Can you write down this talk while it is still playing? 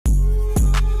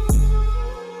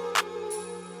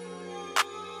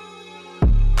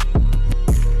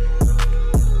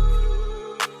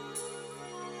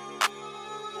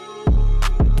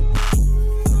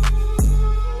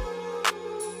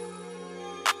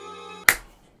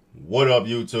What up,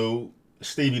 YouTube?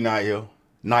 Stevie Knight here.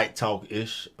 Night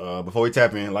Talk-ish. Before we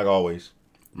tap in, like always,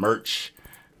 merch.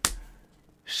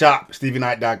 Shop,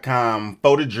 StevieKnight.com.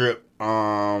 For the drip.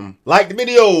 Like the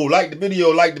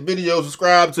video,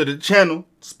 subscribe to the channel.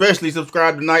 Especially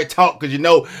subscribe to Night Talk, because you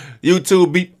know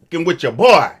YouTube beating with your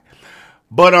boy.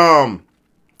 But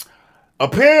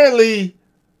apparently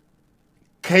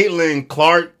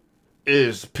Clarke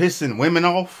is pissing women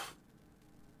off.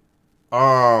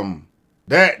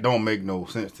 That don't make no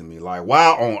sense to me. Like, why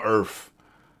on earth?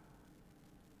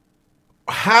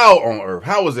 How on earth?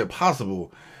 How is it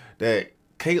possible that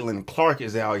Clarke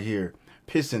is out here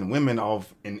pissing women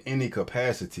off in any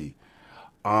capacity?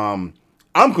 I'm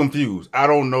confused. I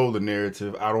don't know the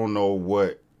narrative. I don't know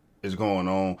what is going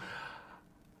on.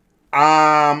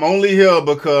 I'm only here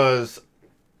because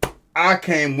I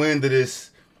came wind of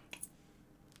this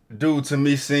due to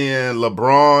me seeing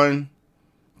LeBron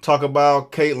talk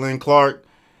about Clarke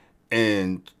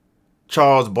and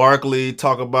Charles Barkley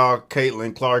talk about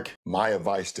Clarke. My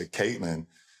advice to Caitlin,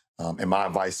 and my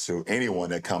advice to anyone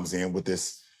that comes in with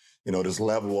this, this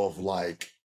level of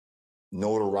like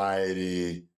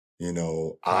notoriety,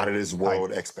 out of this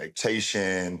world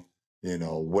expectation,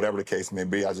 whatever the case may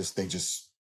be. I just think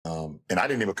and I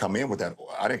didn't even come in with that.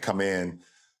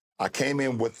 I came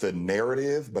in with the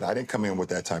narrative, but I didn't come in with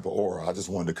that type of aura. I just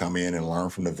wanted to come in and learn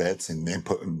from the vets and then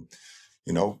put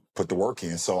the work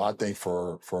in. So I think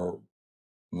for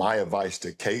my advice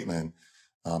to Caitlin,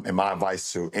 and my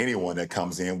advice to anyone that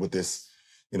comes in with this,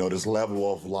 this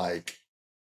level of like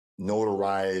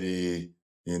notoriety,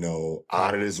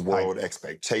 out of this world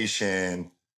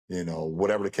expectation,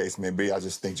 whatever the case may be. I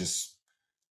just think it's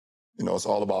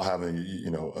all about having,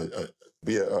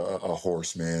 be a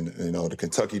horse, man. The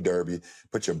Kentucky Derby,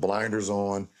 put your blinders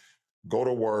on, go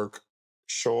to work,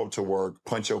 show up to work,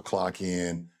 punch your clock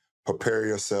in, prepare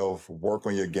yourself, work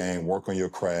on your game, work on your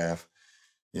craft,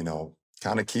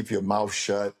 kind of keep your mouth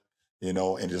shut,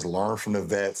 and just learn from the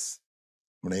vets.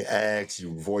 When they ask,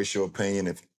 you voice your opinion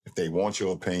if they want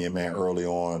your opinion, man, early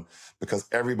on, because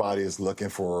everybody is looking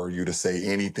for you to say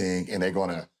anything and they're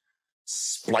going to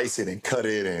splice it and cut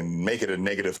it and make it a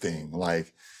negative thing.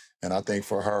 And I think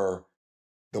for her,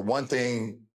 the one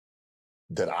thing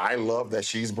that I love that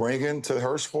she's bringing to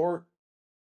her sport,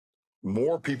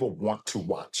 more people want to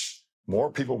watch.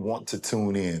 More people want to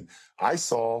tune in. I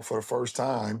saw for the first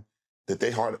time that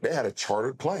they had a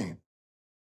chartered plane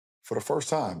for the first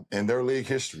time in their league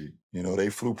history. They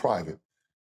flew private.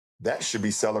 That should be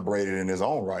celebrated in its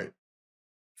own right.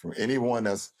 For anyone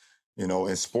that's,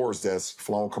 in sports that's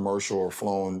flown commercial or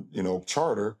flown,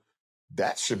 charter,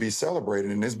 that should be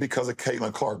celebrated. And it's because of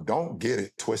Clarke. Don't get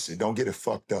it twisted. Don't get it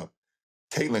fucked up.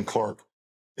 Clarke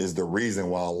is the reason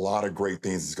why a lot of great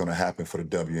things is going to happen for the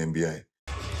WNBA.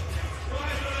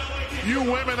 You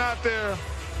women out there,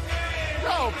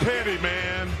 y'all petty,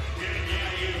 man.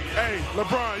 Hey,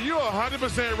 LeBron, you're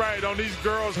 100% right on these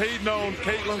girls hating on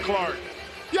Clarke.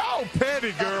 Y'all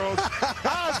petty, girls.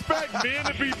 I expect men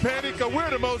to be petty because we're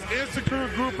the most insecure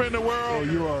group in the world. Oh,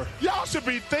 you are. Y'all should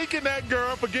be thanking that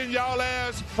girl for getting y'all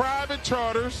ass private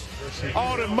charters,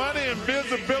 all the money and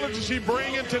visibility she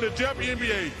bringing to the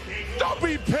WNBA. Don't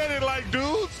be petty like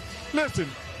dudes. Listen,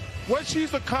 what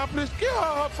she's accomplished, give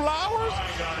her flowers.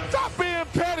 Stop being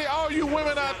petty, all you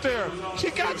women out there. She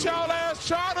got y'all ass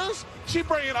charters. She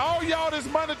bringing all y'all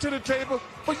this money to the table,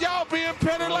 but y'all being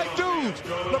petty like dudes.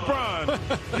 LeBron,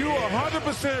 you are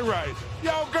 100% right.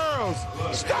 Y'all girls,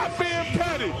 stop being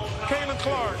petty.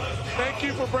 Clarke, thank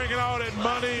you for bringing all that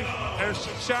money and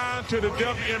shine to the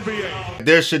WNBA.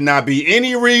 There should not be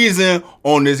any reason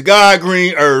on this God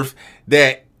green earth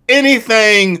that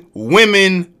anything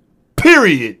women,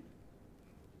 period,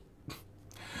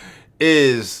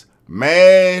 is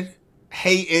mad,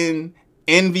 hating,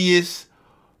 envious,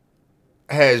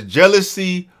 has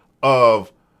jealousy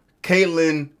of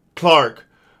Clarke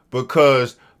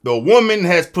because the woman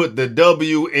has put the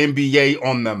WNBA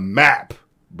on the map,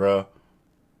 bruh.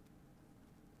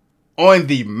 On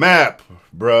the map,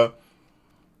 bruh.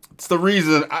 It's the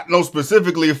reason I know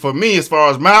specifically for me, as far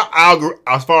as my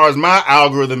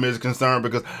algorithm is concerned,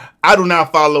 because I do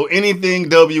not follow anything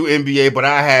WNBA, but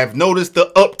I have noticed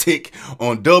the uptick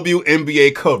on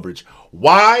WNBA coverage.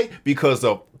 Why? Because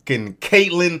of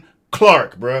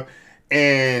Clarke, bruh.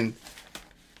 And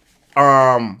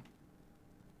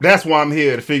that's why I'm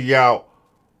here, to figure out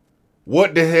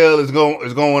what the hell is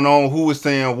going on, who is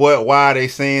saying what, why are they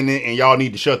saying it, and y'all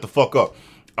need to shut the fuck up.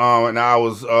 And I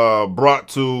was brought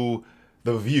to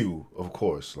The View, of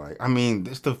course. Like, I mean,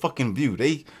 it's the fucking View.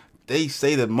 They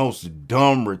say the most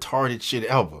dumb, retarded shit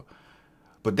ever.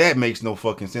 But that makes no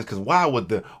fucking sense, because why would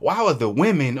the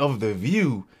women of The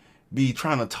View be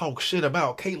trying to talk shit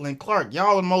about Caitlin Clarke.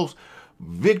 Y'all the most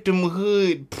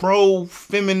victimhood,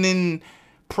 pro-feminine,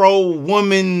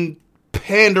 pro-woman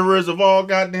panderers of all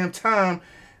goddamn time.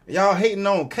 Y'all hating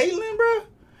on Caitlin, bro?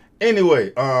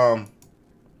 Anyway,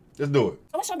 let's do it.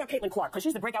 So let's talk about Caitlin Clarke, because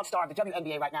she's the breakout star of the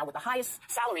WNBA right now with the highest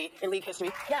salary in league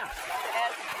history. Yeah.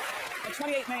 And a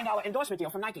 $28 million endorsement deal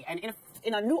from Nike. And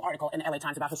in a new article in the LA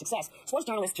Times about her success, sports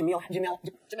journalist Jamel Hill.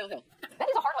 That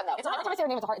is a hard one, though. It's a hard time to say her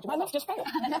name. It's a hard. My lips just failed.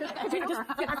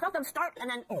 I felt them start, and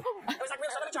then it was like,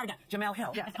 let me try again. Jamel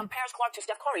Hill compares Clarke to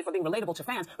Steph Curry for being relatable to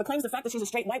fans, but claims the fact that she's a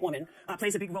straight white woman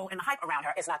plays a big role in the hype around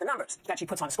her. It's not the numbers that she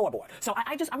puts on the scoreboard. So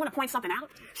I want to point something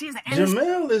out. She is the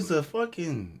Jamel is a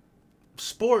fucking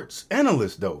sports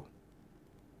analyst, though.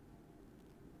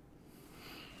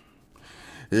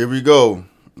 Here we go.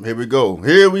 Here we go.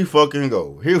 Here we fucking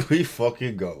go. Here we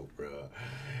fucking go, bro.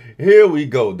 Here we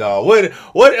go, dog.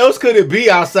 What else could it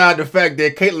be outside the fact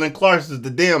that Caitlin Clarke is the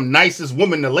damn nicest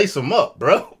woman to lace them up,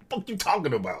 bro? What the fuck you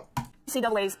talking about?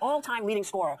 NCAA's all-time leading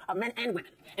scorer of men and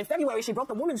women. In February, she broke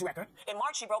the women's record. In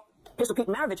March, she broke Pistol Pete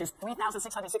Maravich's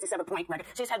 3,667-point record.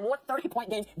 She's had more 30-point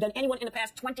games than anyone in the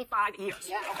past 25 years.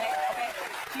 Yeah, okay.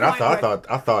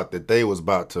 I thought that they was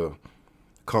about to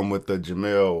come with the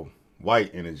Jamel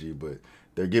White energy, but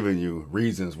they're giving you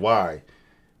reasons why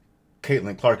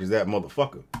Caitlin Clarke is that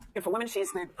motherfucker. For women, she's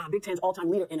the Big Ten's all-time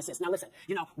leader in assists. Now listen,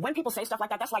 you know, when people say stuff like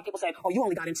that, that's like people saying, oh, you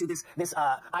only got into this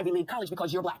Ivy League college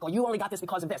because you're black, or you only got this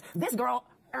because of this. This girl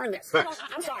earned this. You know,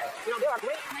 I'm sorry. You know, there are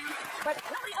great players, but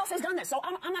nobody else has done this. So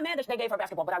I'm not mad that they gave her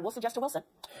basketball, but I will suggest to Wilson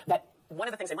that one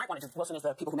of the things they might want to do, Wilson is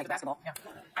the people who make basketball. Yeah.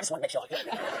 I just want to make sure.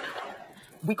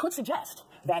 We could suggest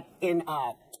that in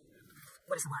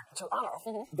what is the word? To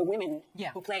honor the women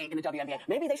who play in the WNBA.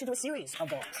 Maybe they should do a series of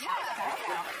those. You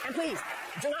know? And please,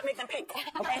 do not make them pink.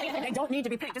 Okay? They don't need to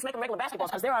be pink. Just make them regular basketballs,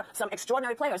 because there are some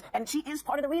extraordinary players, and she is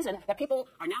part of the reason that people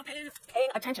are now paying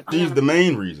attention. She's the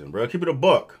main reason, bro. Keep it a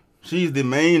buck. She's the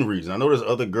main reason. I know there's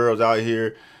other girls out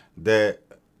here that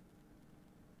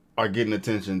are getting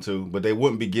attention too, but they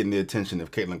wouldn't be getting the attention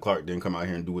if Caitlin Clarke didn't come out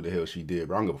here and do what the hell she did,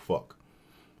 bro. I don't give a fuck.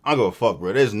 I don't give a fuck,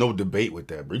 bro. There's no debate with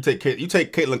that, bro. You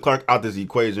take Caitlin Clarke out this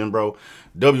equation, bro.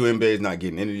 WNBA is not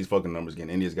getting any of these fucking numbers,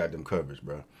 getting any of this goddamn coverage,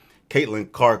 bro.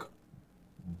 Caitlin Clarke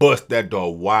bust that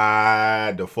door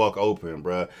wide the fuck open,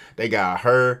 bro. They got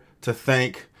her to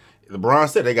thank. LeBron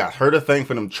said they got her to thank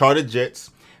for them charter jets.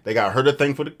 They got her to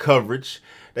thank for the coverage.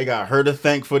 They got her to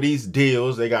thank for these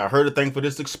deals. They got her to thank for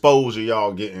this exposure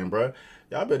y'all getting, bro.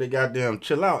 Y'all better goddamn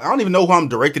chill out. I don't even know who I'm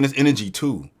directing this energy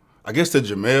to. I guess to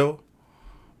Jamel.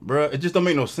 Bruh, it just don't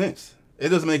make no sense. It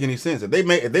doesn't make any sense. If they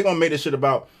gonna make this shit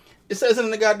about, it says it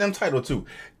in the goddamn title too.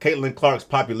 Caitlin Clarke's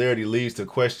popularity leads to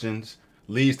questions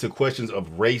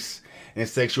of race and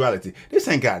sexuality. This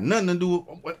ain't got nothing to do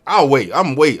with. I'm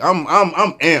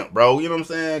amped, bro. You know what I'm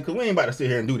saying? Cause we ain't about to sit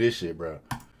here and do this shit, bro.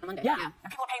 Yeah.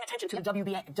 People are paying attention to the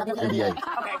WNBA. WNBA. Okay.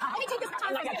 Let me take this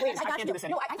time. Please, I can't do this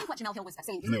anymore. No, I think what Jamel Hill was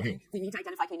saying is we need to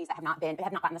identify communities that have not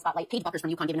gotten the spotlight. Paige Buckers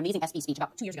from UConn gave an amazing SB speech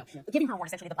about 2 years ago, giving her award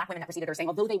essentially the black women that preceded her, saying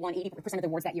although they won 80% of the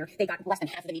awards that year, they got less than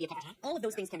half of the media coverage. All of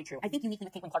those things can be true. I think uniquely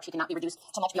with Caitlin Clarke, she cannot be reduced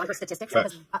to much beyond her statistics,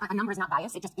 because a number is not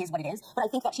biased. It just is what it is. But I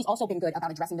think that she's also been good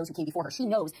about addressing those who came before her. She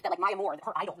knows that, like Maya Moore,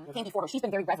 her idol, came before her. She's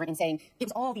been very reverent in saying it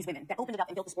was all these women that opened it up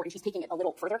and built the sport, and she's taking it a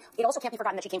little further. It also can't be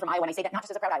forgotten that she came from Iowa, and I say that not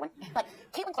just as a proud Iowan, but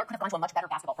Caitlin Clarke could have gone to a much better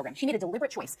basketball program. She made a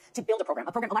deliberate choice to build a program.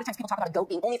 A lot of times people talk about a goat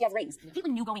being only if you have rings.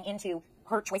 Caitlin knew going into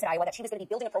her choice at Iowa that she was going to be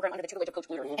building a program under the tutelage of Coach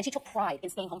Bluder, and she took pride in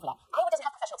staying home for that. Iowa doesn't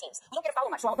have professional teams. We don't get to follow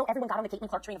much. So although everyone got on the Caitlin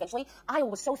Clarke train eventually, Iowa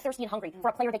was so thirsty and hungry for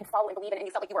a player they could follow and believe in, and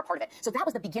you felt like you were a part of it. So that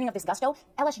was the beginning of this gusto.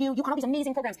 LSU, UConn, all these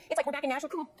amazing programs. It's like we're back in Nashville.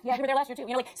 Cool. Yeah, you were there last year too.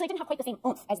 You know, like, so it didn't have quite the same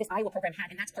oomph as this Iowa program had,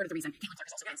 and that's part of the reason Caitlin Clarke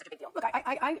is also getting such a big deal. Look,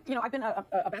 I've been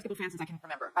a basketball fan since I can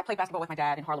remember. I played basketball with my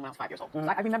dad in Harlem when I was 5 years old.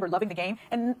 I remember loving the game,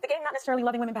 and the game not necessarily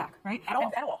loving women back, right? At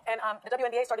all. And the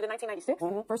WNBA started in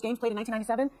 1996. First games played in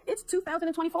 1997. It's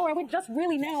 2024, and we're just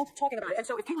really now talking about it. And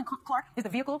so if Caitlin Clarke is the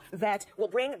vehicle that will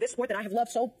bring this sport that I have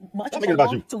loved so much to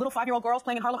little 5-year-old girls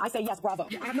playing in Harlem, I say yes, bravo.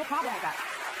 I have no problem with that.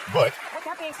 But with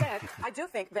that being said, I do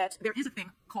think that there is a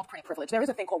thing called pretty privilege. There is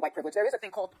a thing called white privilege. There is a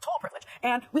thing called tall privilege.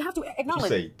 And we have to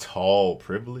acknowledge... You say tall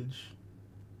privilege?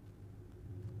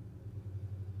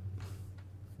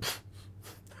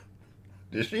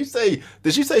 Did she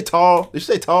say tall? Did she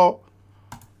say tall?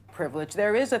 Privilege.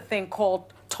 There is a thing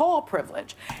called tall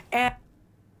privilege. And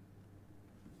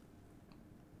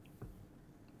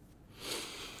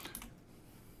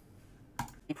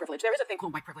privilege. There is a thing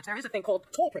called white privilege. There is a thing called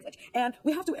tall privilege. And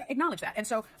we have to acknowledge that. And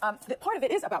so part of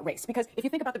it is about race, because if you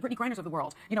think about the Brittany Griners of the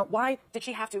world, you know, why did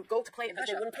she have to go to play in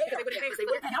Russia? Because they wouldn't pay. Because they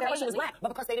wouldn't pay. Not because she was black, but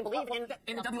because they didn't believe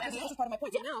in the WNBA. That's part of my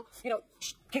point. So now, you know,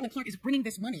 Caitlin Clarke is bringing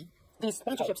this money these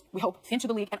sponsorships, we hope, into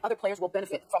the league, and other players will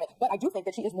benefit from it. But I do think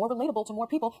that she is more relatable to more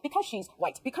people because she's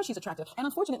white, because she's attractive. And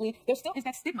unfortunately, there still is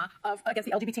that stigma against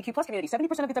the LGBTQ plus community.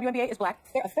 70% of the WNBA is black.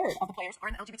 A third of the players are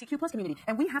in the LGBTQ plus community.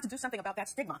 And we have to do something about that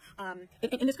stigma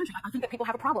in this country. I think that people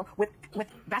have a problem with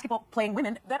basketball playing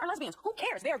women that are lesbians. Who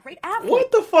cares? They are great athletes.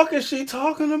 What the fuck is she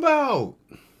talking about?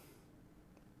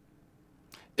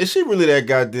 Is she really that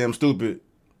goddamn stupid?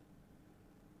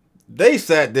 They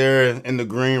sat there in the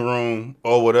green room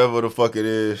or whatever the fuck it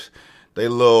is. They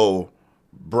little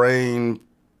brain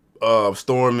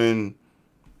storming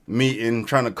meeting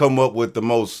trying to come up with the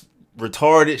most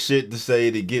retarded shit to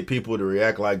say to get people to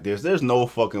react like this. There's no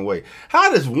fucking way.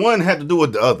 How does one have to do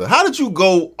with the other? How did you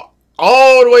go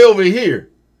all the way over here?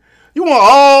 You went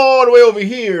all the way over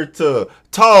here to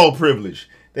tall privilege.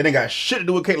 They ain't got shit to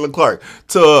do with Caitlin Clarke.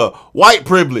 To white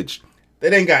privilege.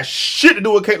 They ain't got shit to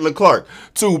do with Caitlin Clarke.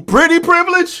 To pretty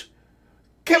privilege.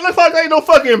 Caitlin Clarke ain't no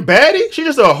fucking baddie. She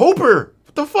just a hooper.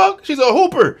 What the fuck? She's a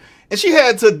hooper. And she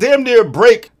had to damn near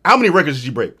break. How many records did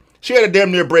she break? She had to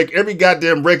damn near break every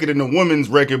goddamn record in the women's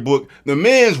record book, the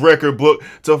men's record book,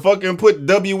 to fucking put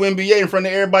WNBA in front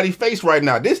of everybody's face right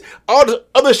now. This, all the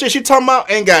other shit she talking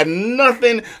about ain't got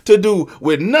nothing to do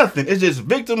with nothing. It's just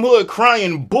victimhood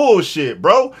crying bullshit,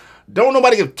 bro. Don't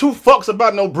nobody give two fucks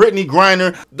about no Brittany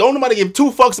Griner. Don't nobody give two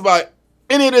fucks about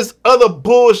any of this other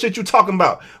bullshit you talking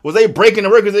about. Was they breaking the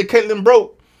records that Caitlin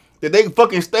broke? Did they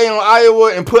fucking stay on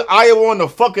Iowa and put Iowa on the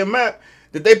fucking map?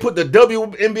 Did they put the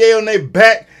WNBA on their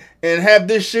back and have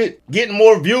this shit getting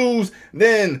more views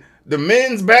than the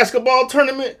men's basketball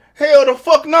tournament? Hell the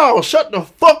fuck no. Shut the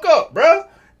fuck up, bruh.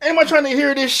 Ain't I trying to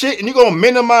hear this shit and you gonna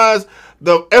minimize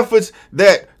the efforts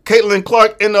that Caitlin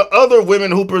Clarke and the other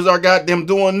women hoopers are goddamn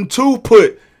doing to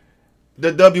put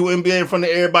the WNBA in front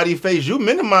of everybody's face. You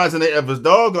minimizing their efforts,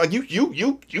 dog. Like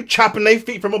you chopping their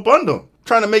feet from up under them.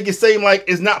 Trying to make it seem like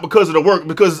it's not because of the work,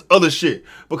 because it's other shit.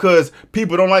 Because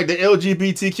people don't like the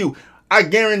LGBTQ. I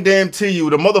guarantee you,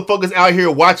 the motherfuckers out here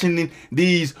watching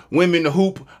these women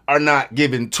hoop are not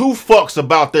giving two fucks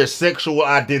about their sexual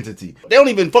identity. They don't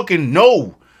even fucking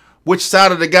know which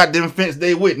side of the goddamn fence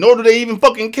they with, nor do they even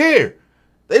fucking care.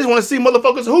 They just want to see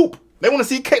motherfuckers hoop. They want to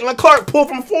see Caitlin Clarke pull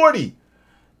from 40.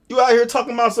 You out here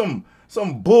talking about some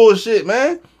bullshit,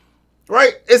 man.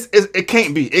 Right? It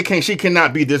can't be. She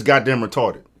cannot be this goddamn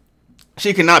retarded.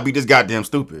 She cannot be this goddamn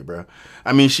stupid, bro.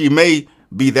 I mean, she may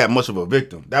be that much of a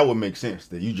victim. That would make sense.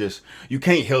 That you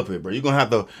can't help it, bro. You're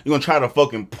gonna try to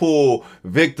fucking pull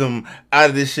victim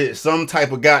out of this shit some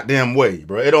type of goddamn way,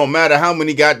 bro. It don't matter how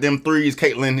many goddamn threes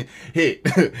Caitlin hit.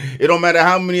 It don't matter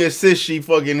how many assists she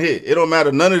fucking hit. It don't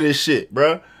matter none of this shit,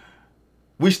 bro.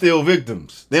 We still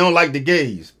victims. They don't like the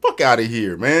gays. Fuck out of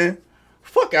here, man.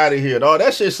 Fuck out of here, dog.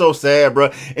 That shit's so sad,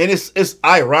 bro. And it's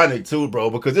ironic, too, bro,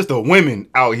 because it's the women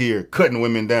out here cutting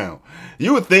women down.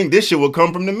 You would think this shit would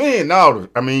come from the men. Now,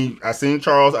 I mean, I seen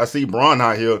Charles, I see Braun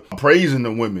out here praising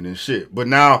the women and shit. But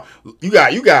now, you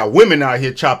got women out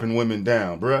here chopping women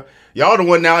down, bro. Y'all the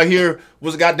one out here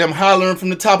was goddamn hollering from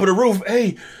the top of the roof,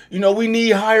 hey, you know, we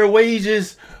need higher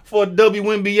wages for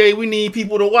WNBA. We need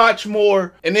people to watch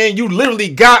more. And then you literally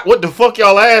got what the fuck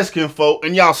y'all asking for,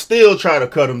 and y'all still try to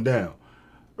cut them down.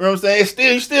 You know what I'm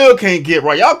saying? You still can't get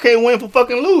right. Y'all can't win for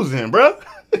fucking losing, bro.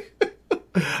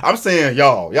 I'm saying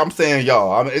y'all. I'm saying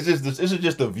y'all. I mean, this is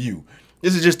just a view.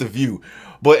 This is just a view.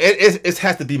 But it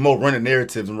has to be more running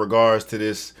narratives in regards to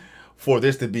this for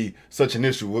this to be such an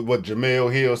issue. What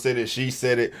Jamel Hill said it, she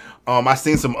said it. I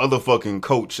seen some other fucking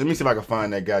coach. Let me see if I can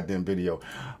find that goddamn video.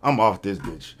 I'm off this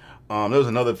bitch. There was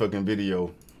another fucking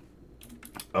video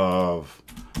of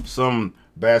some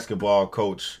basketball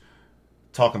coach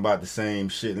talking about the same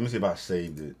shit. Let me see if I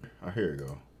saved it. Oh, here we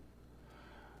go.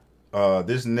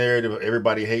 This narrative of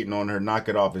everybody hating on her, knock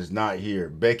it off, is not here.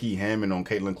 Becky Hammond on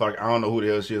Caitlin Clarke. I don't know who the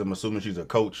hell she is. I'm assuming she's a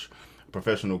coach, a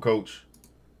professional coach.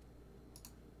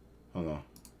 Hold on.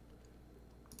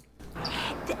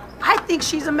 I think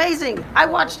she's amazing. I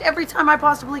watched every time I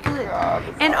possibly could.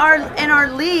 And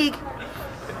our league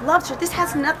loves her. This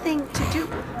has nothing to do.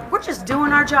 We're just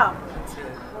doing our job.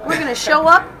 We're gonna show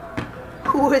up.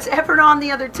 Who is ever on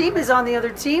the other team is on the other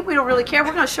team. We don't really care.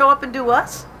 We're going to show up and do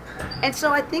us. And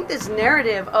so I think this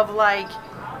narrative of like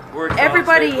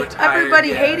everybody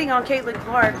hating on Caitlin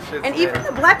Clarke and even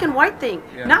the black and white thing,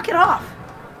 knock it off.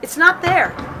 It's not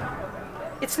there.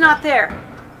 It's not there.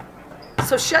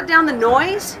 So shut down the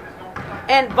noise.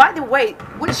 And by the way,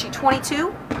 what is she,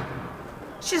 22?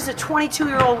 She's a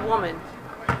 22-year-old woman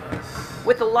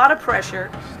with a lot of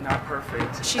pressure. She's not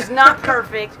perfect. She's not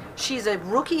perfect. She's a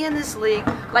rookie in this league.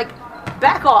 Like,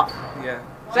 back off. Yeah.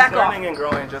 Back She's learning off. and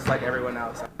growing just like everyone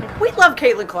else. We love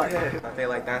Caitlin Clarke. I feel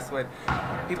like that's what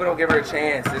people don't give her a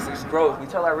chance. This is growth. We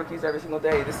tell our rookies every single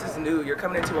day, this is new. You're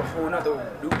coming into a whole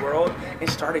nother new world and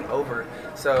starting over.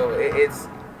 So it's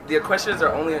the questions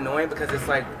are only annoying because it's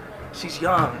like, she's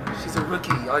young, she's a rookie.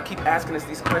 Y'all keep asking us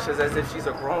these questions as if she's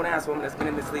a grown-ass woman that's been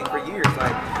in this league for years.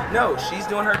 Like, no, she's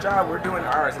doing her job, we're doing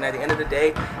ours. And at the end of the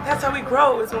day, that's how we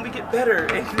grow, is when we get better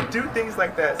and do things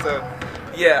like that. So,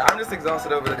 yeah, I'm just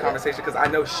exhausted over the conversation because I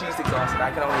know she's exhausted.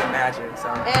 I can only imagine. So,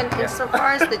 and so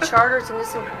far as the charters and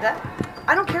this and that,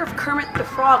 I don't care if Kermit the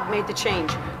Frog made the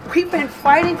change. We've been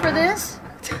fighting for this.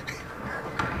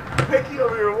 Becky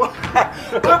over here,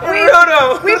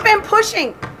 what? We've been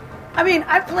pushing. I mean,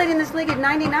 I played in this league in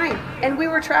 '99, and we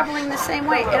were traveling the same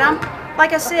way. And I'm,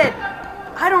 like I said,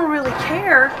 I don't really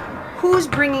care who's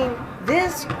bringing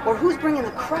this or who's bringing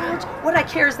the crowds. What I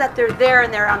care is that they're there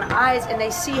and they're on the eyes and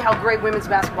they see how great women's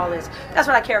basketball is. That's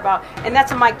what I care about, and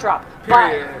that's a mic drop.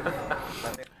 Bye.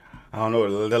 I don't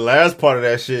know. The last part of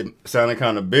that shit sounded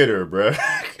kind of bitter, bro.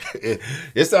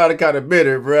 It sounded kind of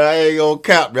bitter, bro. I ain't gonna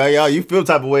cap, bro. Y'all, you feel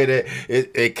type of way that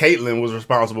Caitlyn was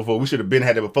responsible for. We should have been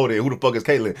had it before then. Who the fuck is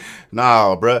Caitlyn?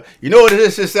 Nah, bro. You know what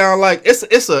this shit sound like? It's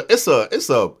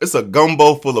a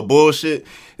gumbo full of bullshit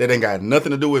that ain't got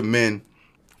nothing to do with men,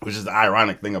 which is the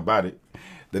ironic thing about it.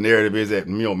 The narrative is that,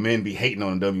 you know, men be hating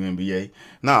on the WNBA.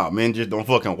 Nah, men just don't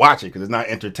fucking watch it because it's not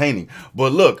entertaining.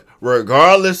 But look,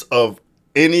 regardless of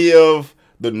any of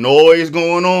the noise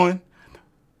going on,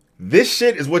 this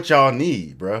shit is what y'all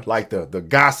need, bro. Like the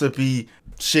gossipy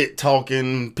shit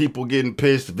talking, people getting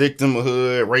pissed,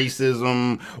 victimhood,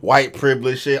 racism, white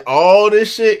privilege shit. All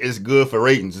this shit is good for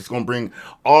ratings. It's gonna bring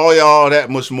all y'all that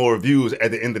much more views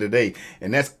at the end of the day.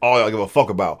 And that's all y'all give a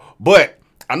fuck about. But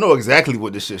I know exactly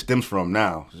what this shit stems from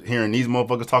now. Hearing these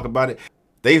motherfuckers talk about it,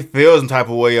 they feel some type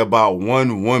of way about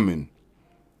one woman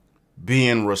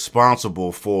being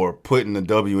responsible for putting the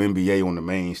WNBA on the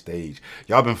main stage.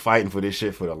 Y'all been fighting for this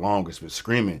shit for the longest, been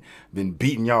screaming, been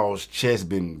beating y'all's chest,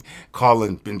 been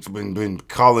calling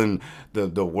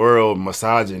the world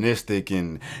misogynistic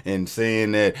and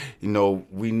saying that, you know,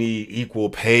 we need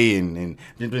equal pay and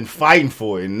been fighting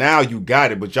for it. And now you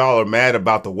got it, but y'all are mad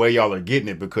about the way y'all are getting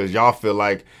it because y'all feel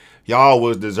like y'all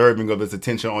was deserving of this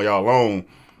attention on y'all own.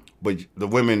 But the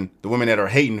women that are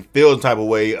hating feel the type of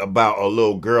way about a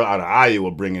little girl out of Iowa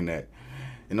bringing that.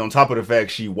 And on top of the fact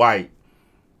she white,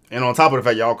 and on top of the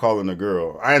fact y'all calling the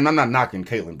girl, I'm not knocking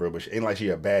Caitlyn, bro, but she ain't like she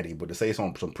a baddie. But to say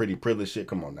some pretty privileged shit,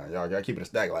 come on now, y'all gotta keep it a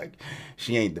stack. Like,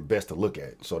 she ain't the best to look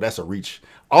at. So that's a reach.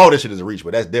 All this shit is a reach,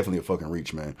 but that's definitely a fucking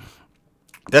reach, man.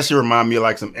 That shit remind me of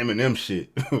like some Eminem shit,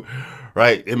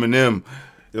 right? Eminem, you know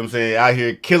what I'm saying, out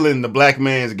here killing the black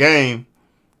man's game.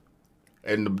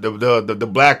 And the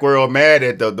black world mad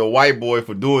at the white boy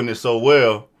for doing it so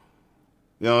well.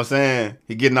 You know what I'm saying?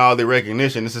 He getting all the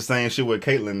recognition. It's the same shit with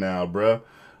Caitlyn now, bro.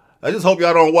 I just hope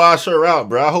y'all don't wash her out,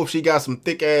 bro. I hope she got some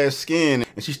thick ass skin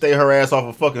and she stay her ass off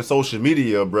of fucking social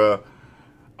media, bro.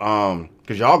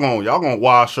 Cause y'all gonna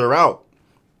wash her out.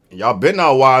 And y'all better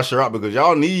not wash her out because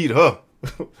y'all need her.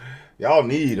 Y'all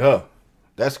need her.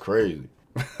 That's crazy.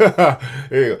 Here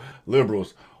you go.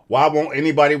 Liberals. Why won't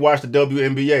anybody watch the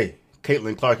WNBA?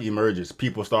 Caitlin Clarke emerges.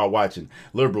 People start watching.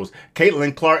 Liberals.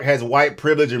 Caitlin Clarke has white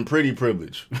privilege and pretty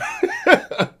privilege.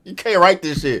 You can't write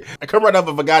this shit. I come right off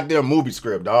of a goddamn movie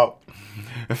script, dog.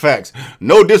 In fact,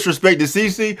 no disrespect to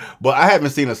Cece, but I haven't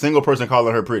seen a single person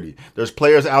calling her pretty. There's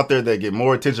players out there that get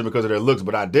more attention because of their looks,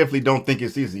 but I definitely don't think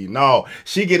it's Cece. No,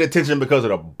 she get attention because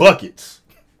of the buckets.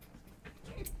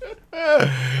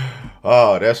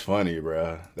 Oh, that's funny,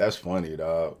 bro. That's funny,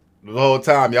 dog. The whole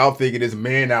time y'all thinking it's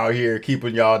men out here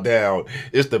keeping y'all down.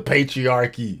 It's the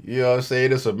patriarchy. You know what I'm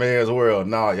saying? It's a man's world.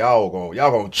 Nah, y'all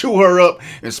gonna chew her up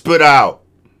and spit her out.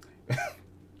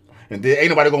 And then ain't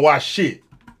nobody gonna watch shit.